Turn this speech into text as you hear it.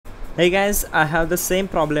Hey guys, I have the same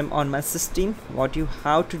problem on my system. What you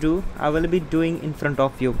have to do, I will be doing in front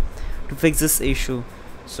of you to fix this issue.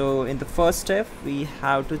 So in the first step, we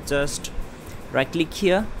have to just right click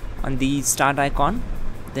here on the start icon,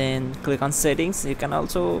 then click on settings. You can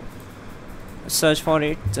also search for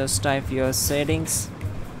it, just type your settings,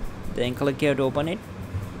 then click here to open it.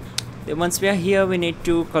 Then once we are here, we need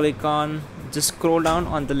to click on, just scroll down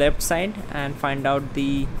on the left side and find out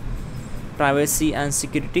the privacy and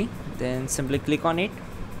security, then simply click on it.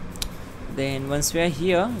 Then once we are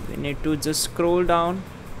here, we need to just scroll down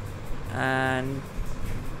and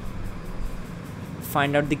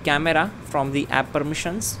find out the camera from the app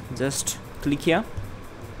permissions. Just click here,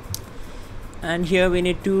 and here we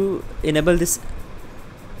need to enable this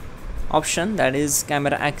option, that is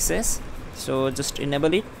camera access. So just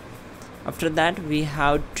enable it. After that, we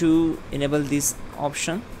have to enable this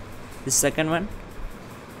option, the second one,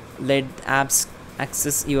 let apps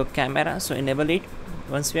access your camera. So enable it.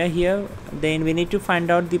 Once we are here, then we need to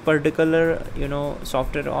find out the particular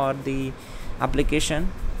software or the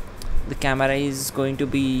application the camera is going to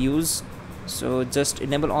be used. So just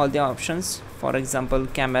enable all the options, for example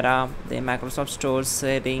camera, the Microsoft Store,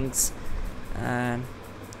 settings, and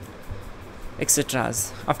etc.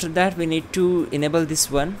 After that, we need to enable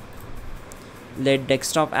this one, let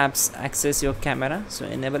desktop apps access your camera. So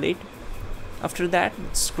enable it. After that,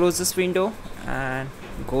 just close this window and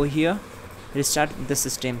go here, restart the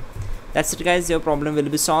system. That's it guys, your problem will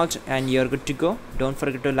be solved and you're good to go. Don't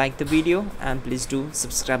forget to like the video and please do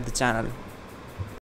subscribe the channel.